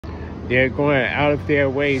They're going out of their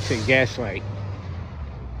way to gaslight.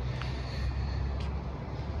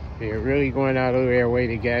 They're really going out of their way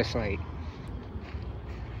to gaslight.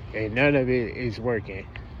 And none of it is working.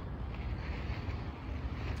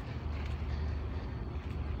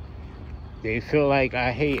 They feel like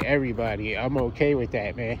I hate everybody. I'm okay with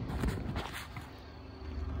that, man.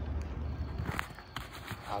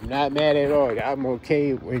 I'm not mad at all. I'm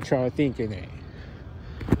okay with y'all thinking that.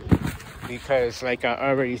 Because, like I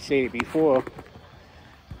already stated before,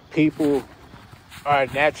 people are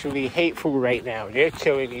naturally hateful right now. They're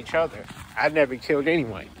killing each other. I never killed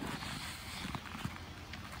anyone.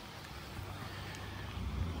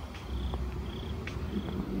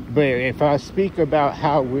 But if I speak about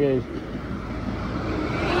how we're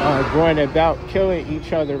going about killing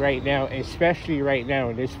each other right now, especially right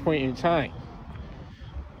now at this point in time,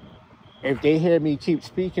 if they hear me keep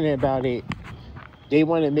speaking about it, they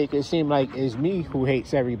want to make it seem like it's me who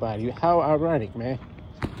hates everybody. How ironic, man.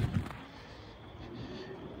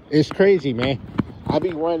 It's crazy, man. I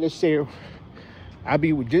be wanting to stay.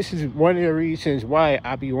 This is one of the reasons why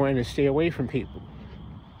I be wanting to stay away from people.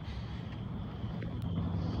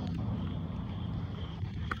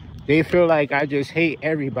 They feel like I just hate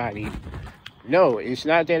everybody. No, it's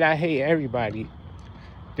not that I hate everybody.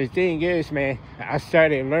 The thing is, man, I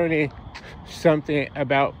started learning something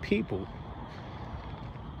about people.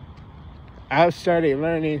 I started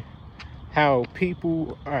learning how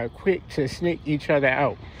people are quick to sneak each other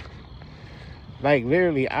out. Like,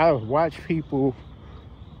 literally, I watch people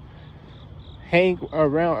hang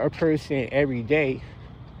around a person every day,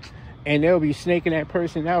 and they'll be snaking that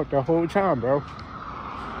person out the whole time, bro.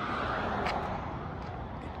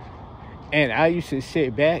 And I used to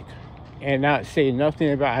sit back and not say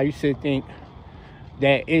nothing about it. I used to think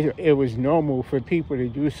that it was normal for people to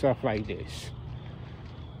do stuff like this.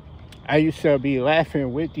 I used to be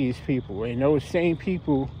laughing with these people, and those same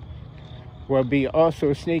people will be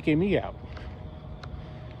also snaking me out.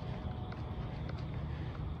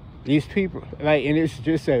 These people, like, and it's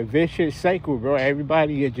just a vicious cycle, bro.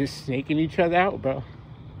 Everybody is just snaking each other out, bro.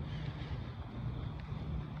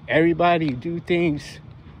 Everybody do things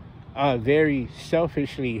very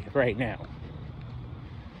selfishly right now.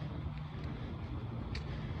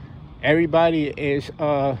 Everybody is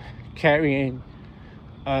carrying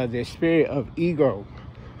the spirit of ego.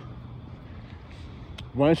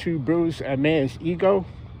 Once you bruise a man's ego,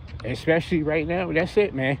 especially right now, that's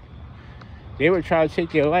it, man. They would try to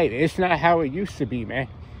take your life. It's not how it used to be, man.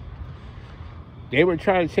 They would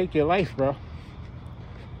try to take your life, bro.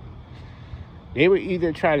 They would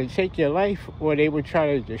either try to take your life or they would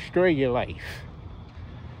try to destroy your life.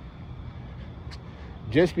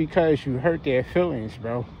 Just because you hurt their feelings,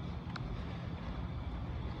 bro.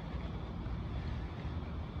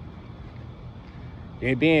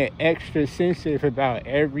 They're being extra sensitive about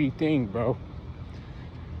everything, bro.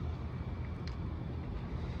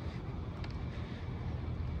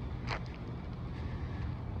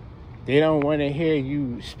 They don't want to hear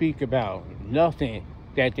you speak about nothing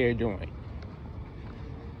that they're doing.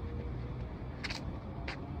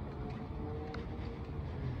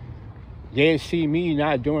 They see me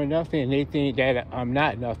not doing nothing and they think that I'm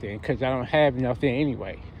not nothing because I don't have nothing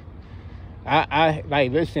anyway. I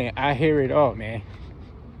like, listen, I hear it all, man.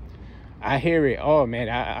 I hear it all, man.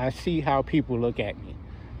 I see how people look at me.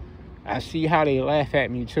 I see how they laugh at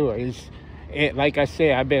me too. Like I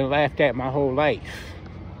said, I've been laughed at my whole life.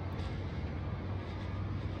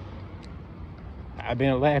 I've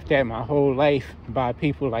been laughed at my whole life by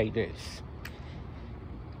people like this.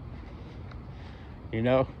 You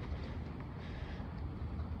know?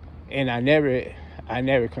 And I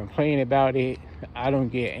never complain about it. I don't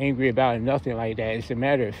get angry about it, nothing like that. As a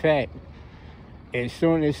matter of fact, as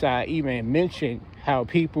soon as I even mention how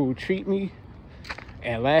people treat me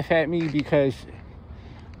and laugh at me because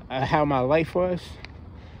of how my life was,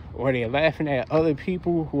 or they're laughing at other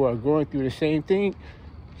people who are going through the same thing,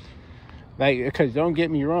 like, because don't get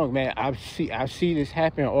me wrong, man, I see this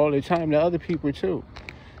happen all the time to other people too.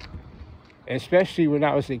 Especially when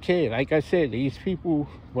I was a kid. Like I said, these people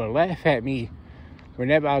will laugh at me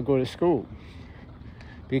whenever I go to school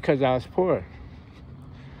because I was poor.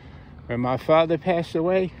 When my father passed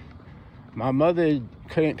away, my mother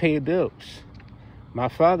couldn't pay bills. My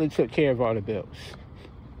father took care of all the bills.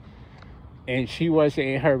 And she wasn't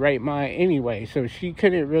in her right mind anyway, so she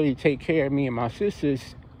couldn't really take care of me and my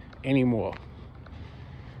sisters anymore.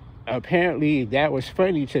 Apparently, that was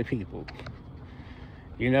funny to people,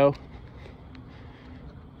 you know?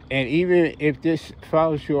 And even if this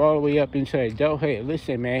follows you all the way up into adulthood,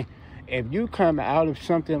 listen, man, if you come out of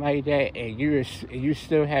something like that and you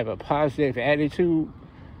still have a positive attitude,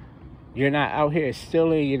 You're not out here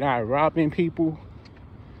stealing. You're not robbing people.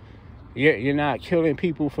 You're not killing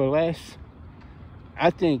people for less. I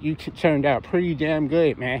think you turned out pretty damn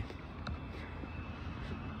good, man.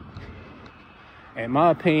 In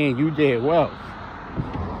my opinion, you did well.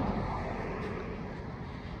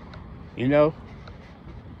 You know?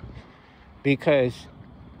 Because,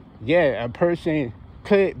 yeah, a person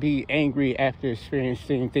could be angry after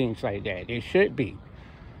experiencing things like that. It should be.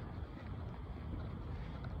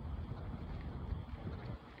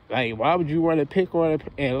 Like, why would you want to pick on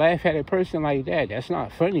and laugh at a person like that? That's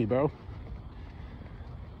not funny, bro.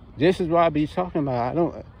 This is what I be talking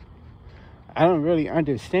about. I don't really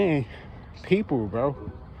understand people, bro.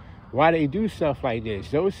 Why they do stuff like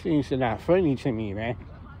this. Those things are not funny to me, man.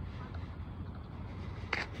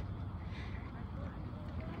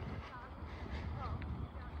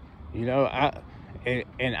 You know,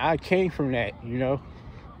 I came from that, you know.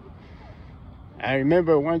 I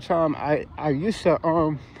remember one time I used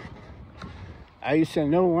to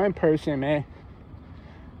know one person, man.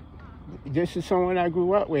 This is someone I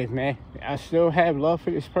grew up with, man. I still have love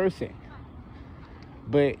for this person.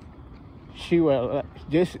 But she would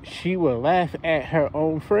laugh at her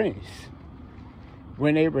own friends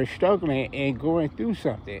when they were struggling and going through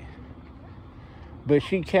something. But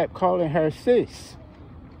she kept calling her sis.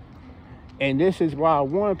 And this is why I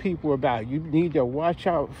warn people about. You need to watch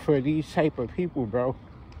out for these type of people, bro.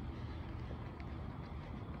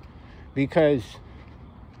 Because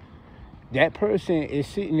that person is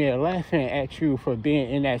sitting there laughing at you for being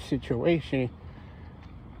in that situation.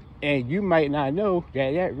 And you might not know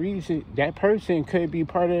that person could be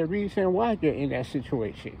part of the reason why you're in that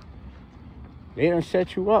situation. They done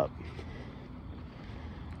set you up.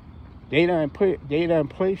 They done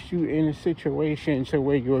placed you in a situation to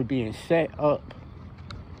where you're being set up.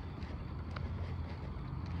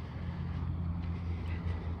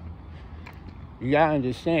 You gotta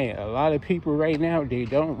understand, a lot of people right now, they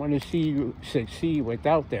don't want to see you succeed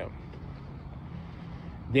without them.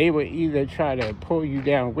 They will either try to pull you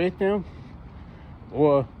down with them,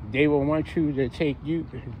 or they will want you to take you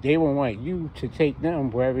to take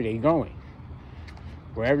them wherever they're going.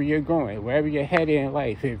 Wherever you're going, wherever you're headed in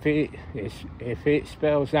life, if it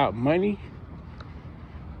spells out money,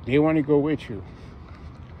 they want to go with you.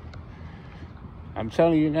 I'm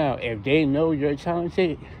telling you now, if they know you're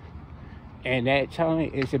talented and that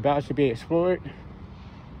talent is about to be explored,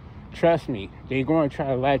 trust me, they're going to try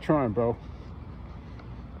to latch on, bro.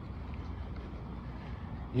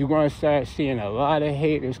 You're going to start seeing a lot of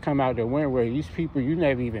haters come out the woodwork. These people, you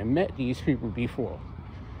never even met these people before.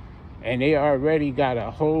 And they already got a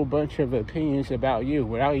whole bunch of opinions about you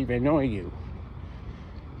without even knowing you.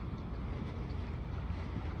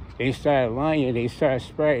 They start lying. They start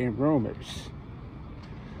spreading rumors.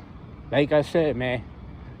 Like I said, man,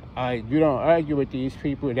 you don't argue with these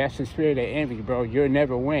people. That's the spirit of envy, bro. You'll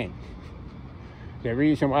never win. The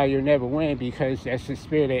reason why you'll never win, because that's the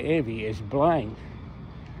spirit of envy. It's blind.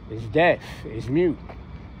 It's deaf. It's mute.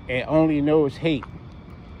 It only knows hate.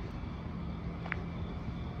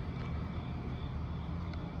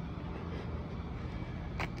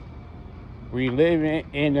 We live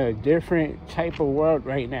in a different type of world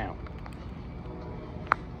right now.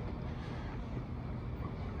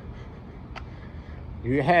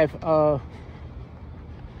 You have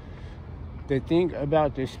the thing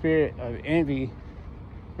about the spirit of envy,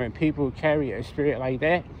 when people carry a spirit like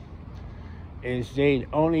that, is they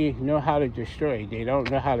only know how to destroy. They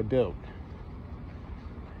don't know how to build.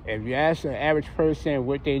 If you ask an average person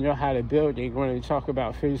what they know how to build, they're going to talk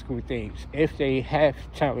about physical things, if they have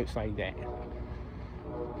talents like that.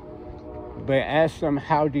 But ask them,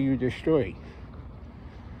 how do you destroy?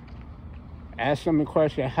 Ask them the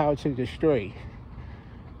question, how to destroy.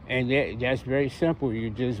 And that's very simple. You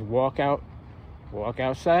just walk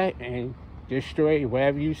outside and destroy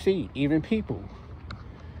whatever you see, even people.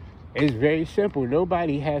 It's very simple.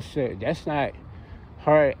 Nobody has to, that's not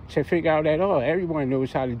hard to figure out at all. Everyone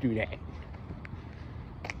knows how to do that.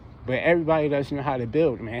 But everybody doesn't know how to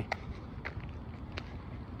build, man.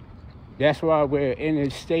 That's why we're in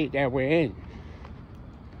the state that we're in.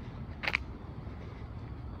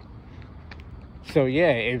 So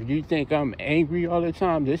yeah, if you think I'm angry all the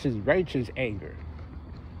time, this is righteous anger.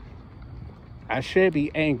 I should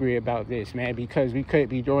be angry about this, man, because we could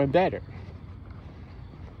be doing better.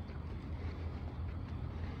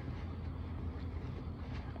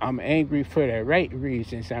 I'm angry for the right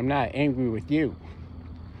reasons. I'm not angry with you.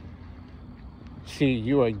 See,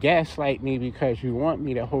 you will gaslight me because you want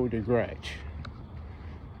me to hold a grudge.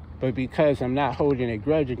 But because I'm not holding a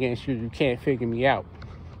grudge against you, you can't figure me out.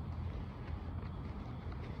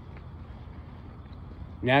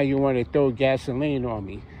 Now you want to throw gasoline on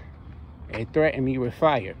me and threaten me with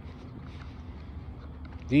fire.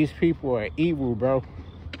 These people are evil, bro.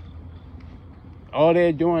 All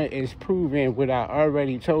they're doing is proving what I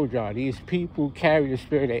already told y'all. These people carry the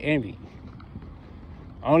spirit of envy.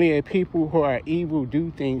 Only the people who are evil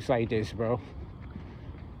do things like this, bro.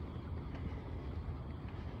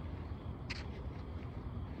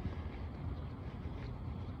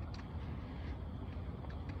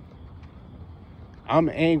 I'm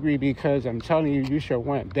angry because I'm telling you, you should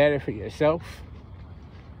want better for yourself.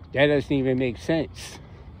 That doesn't even make sense.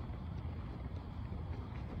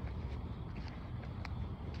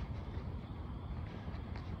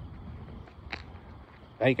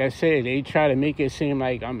 Like I said, they try to make it seem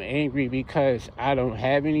like I'm angry because I don't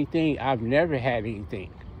have anything. I've never had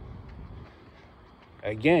anything.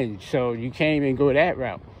 Again, so you can't even go that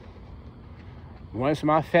route. Once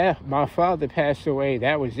my father passed away,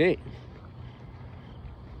 that was it.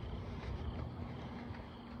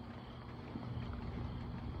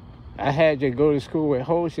 I had to go to school with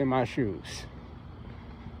holes in my shoes.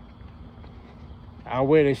 I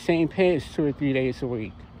wear the same pants 2 or 3 days a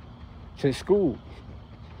week to school.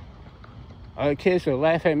 Other kids will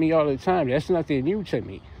laugh at me all the time. That's nothing new to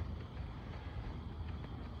me.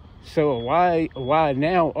 So why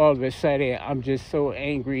now all of a sudden I'm just so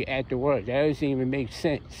angry at the world? That doesn't even make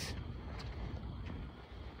sense.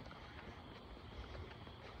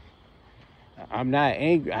 I'm not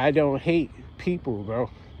angry. I don't hate people, bro.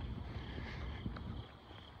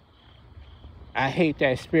 I hate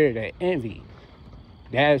that spirit of envy.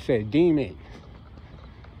 That's a demon.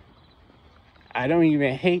 I don't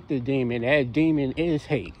even hate the demon. That demon is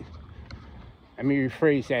hate. Let me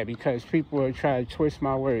rephrase that because people are trying to twist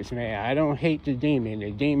my words, man. I don't hate the demon.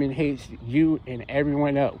 The demon hates you and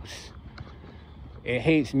everyone else. It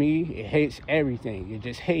hates me. It hates everything. It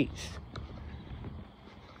just hates.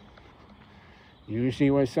 Usually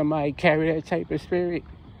when somebody carry that type of spirit,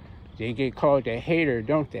 they get called a hater,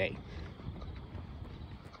 don't they?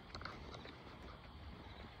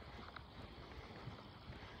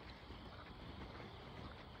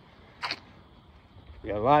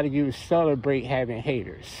 A lot of you celebrate having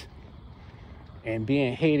haters and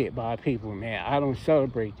being hated by people, man. I don't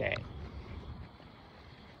celebrate that.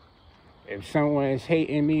 If someone is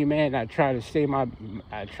hating me, man, I try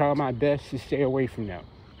my best to stay away from them.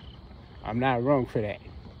 I'm not wrong for that.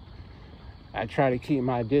 I try to keep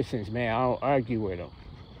my distance, man. I don't argue with them.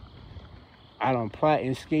 I don't plot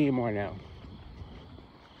and scheme on them.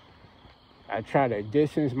 I try to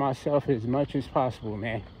distance myself as much as possible,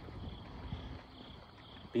 man.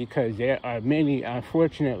 Because there are many,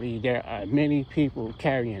 unfortunately, there are many people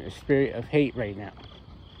carrying a spirit of hate right now.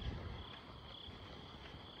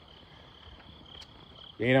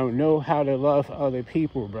 They don't know how to love other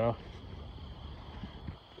people, bro.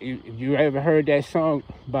 You ever heard that song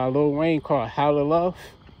by Lil Wayne called How to Love?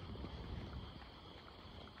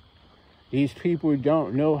 These people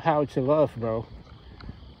don't know how to love, bro.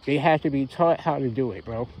 They have to be taught how to do it,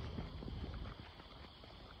 bro.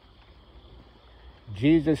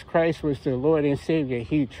 Jesus Christ was the Lord and Savior.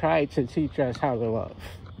 He tried to teach us how to love.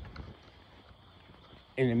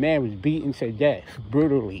 And the man was beaten to death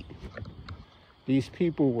brutally. These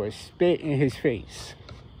people were spit in his face.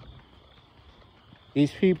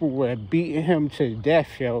 These people were beating him to death,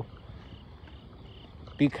 yo,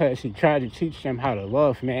 because he tried to teach them how to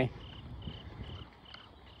love, man.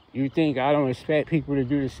 You think I don't expect people to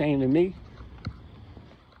do the same to me?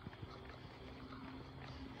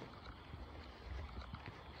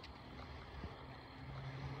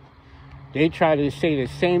 They try to say the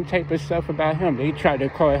same type of stuff about him. They tried to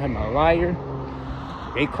call him a liar.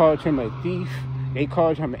 They called him a thief. They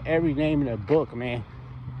called him every name in the book, man.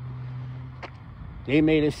 They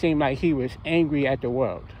made it seem like he was angry at the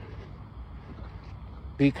world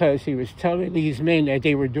because he was telling these men that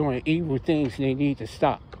they were doing evil things and they need to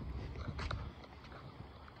stop.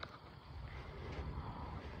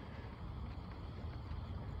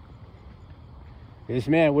 This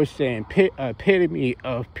man was the epitome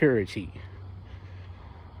of purity.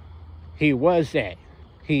 He was that.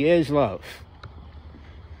 He is love.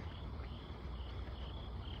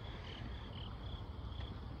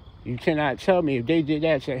 You cannot tell me if they did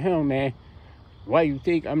that to him, man, why you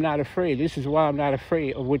think I'm not afraid. This is why I'm not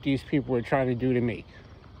afraid of what these people are trying to do to me.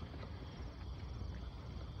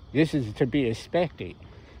 This is to be expected.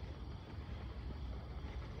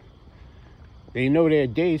 They know their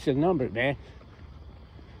days are numbered, man.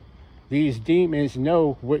 These demons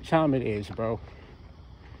know what time it is, bro.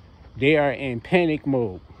 They are in panic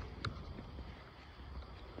mode.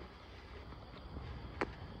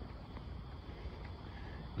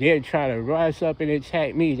 They're trying to rise up and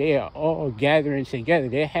attack me. They are all gathering together.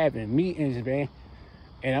 They're having meetings, man.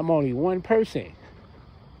 And I'm only one person.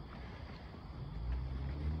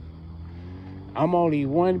 I'm only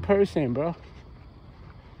one person, bro.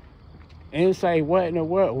 And it's like, what in the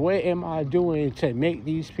world? What am I doing to make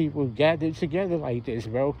these people gather together like this,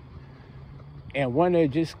 bro? And want to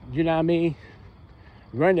just, you know what I mean,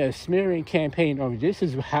 run a smearing campaign on this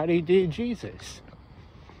is how they did Jesus.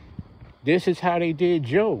 This is how they did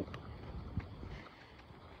Job.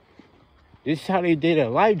 This is how they did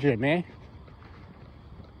Elijah, man.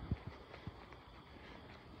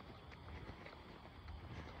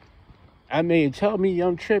 I mean, tell me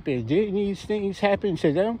I'm tripping. Didn't these things happen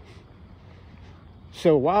to them?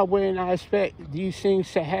 So why wouldn't I expect these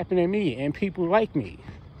things to happen to me and people like me?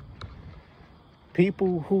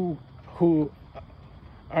 People who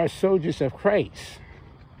are soldiers of Christ.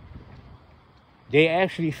 They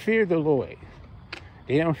actually fear the Lord.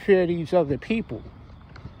 They don't fear these other people.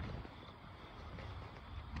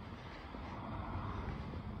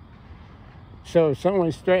 So if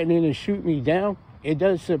someone's threatening to shoot me down, it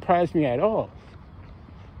doesn't surprise me at all.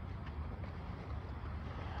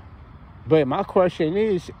 But my question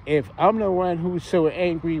is, if I'm the one who's so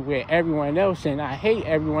angry with everyone else and I hate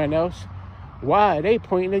everyone else, why are they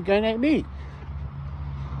pointing a gun at me?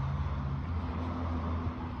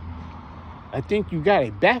 I think you got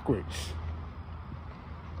it backwards.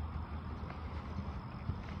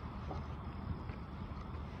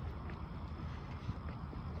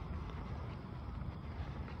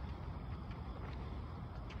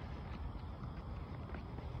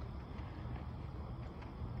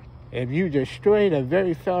 If you destroy the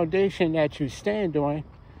very foundation that you stand on,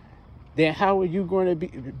 then how are you going to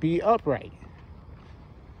be upright?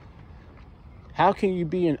 How can you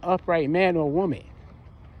be an upright man or woman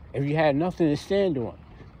if you had nothing to stand on?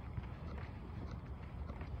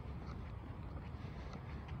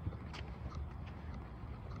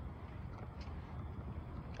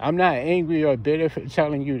 I'm not angry or bitter for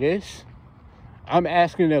telling you this. I'm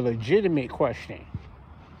asking a legitimate question.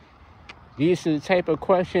 These are the type of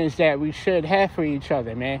questions that we should have for each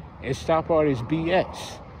other, man. And stop all this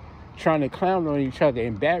BS. Trying to clown on each other,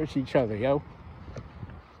 embarrass each other, yo.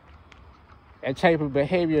 That type of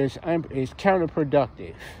behavior is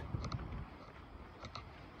counterproductive.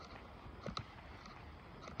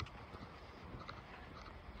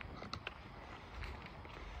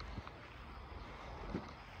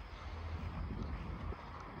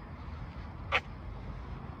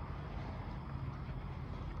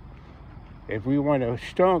 If we want a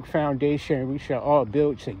strong foundation, we should all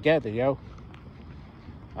build together, yo.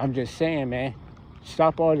 I'm just saying, man.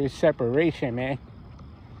 Stop all this separation, man.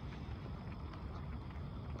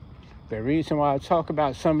 The reason why I talk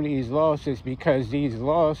about some of these laws is because these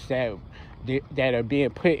laws that are being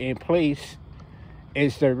put in place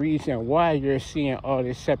is the reason why you're seeing all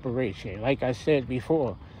this separation. Like I said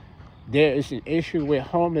before, there is an issue with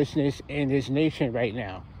homelessness in this nation right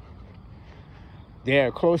now. There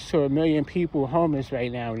are close to 1 million people homeless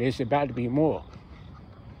right now, and there's about to be more.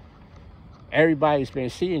 Everybody's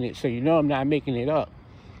been seeing it, so you know I'm not making it up.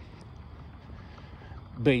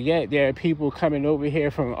 But yet there are people coming over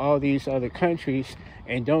here from all these other countries,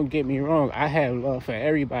 and don't get me wrong, I have love for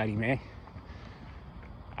everybody, man.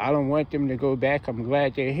 I don't want them to go back. I'm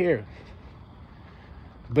glad they're here.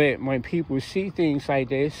 But when people see things like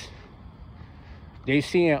this, they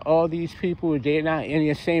seeing all these people, they're not in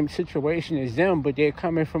the same situation as them, but they're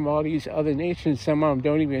coming from all these other nations. Some of them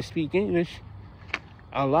don't even speak English.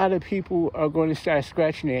 A lot of people are going to start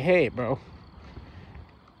scratching their head, bro.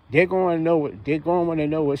 They're going to want to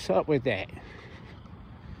know what's up with that.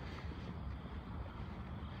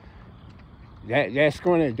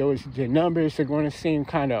 The numbers are going to seem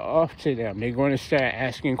kind of off to them. They're going to start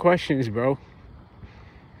asking questions, bro.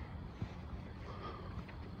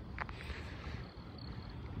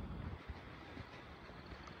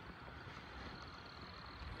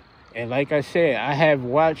 And like I said, I have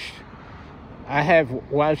watched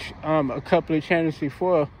a couple of channels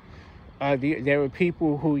before. There were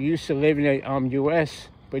people who used to live in the U.S.,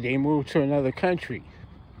 but they moved to another country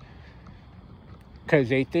because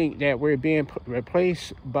they think that we're being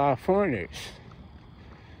replaced by foreigners.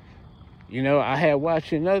 You know, I had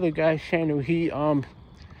watched another guy's channel.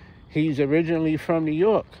 He's originally from New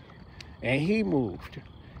York, and he moved.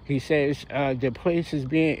 He says the place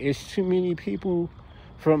is too many people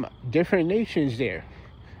from different nations there.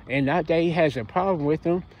 And not that he has a problem with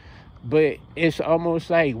them, but it's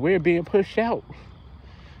almost like we're being pushed out.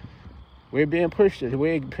 We're being pushed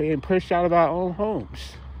out of our own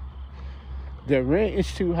homes. The rent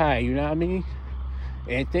is too high, you know what I mean?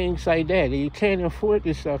 and things like that. You can't afford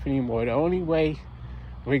this stuff anymore. The only way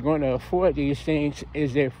we're going to afford these things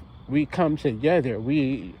is if we come together.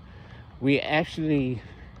 We actually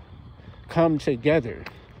come together.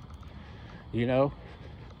 You know,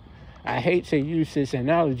 I hate to use this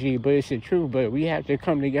analogy, but it's the truth. But we have to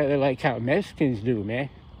come together like how Mexicans do, man.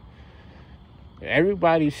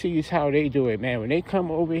 Everybody sees how they do it, man. When they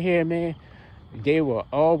come over here, man, they will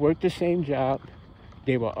all work the same job.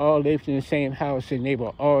 They will all live in the same house, and they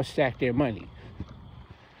will all stack their money.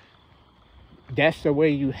 That's the way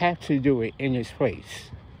you have to do it in this place.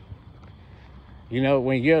 You know,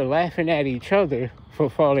 when you're laughing at each other for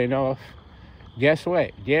falling off, guess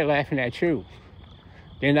what? They're laughing at you.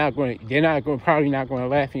 Probably not going to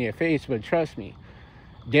laugh in your face, but trust me,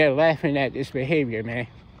 they're laughing at this behavior, man.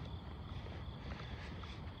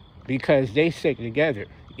 Because they stick together,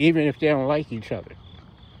 even if they don't like each other.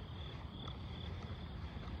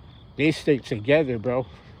 They stick together, bro.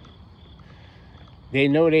 They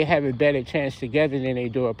know they have a better chance together than they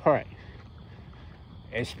do apart.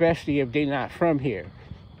 Especially if they're not from here.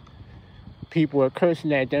 People are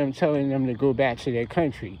cursing at them, telling them to go back to their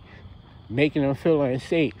country, making them feel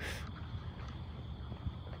unsafe.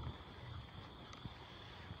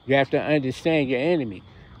 You have to understand your enemy.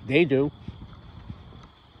 They do.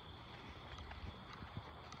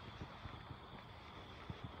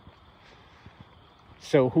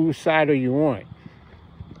 So whose side are you on?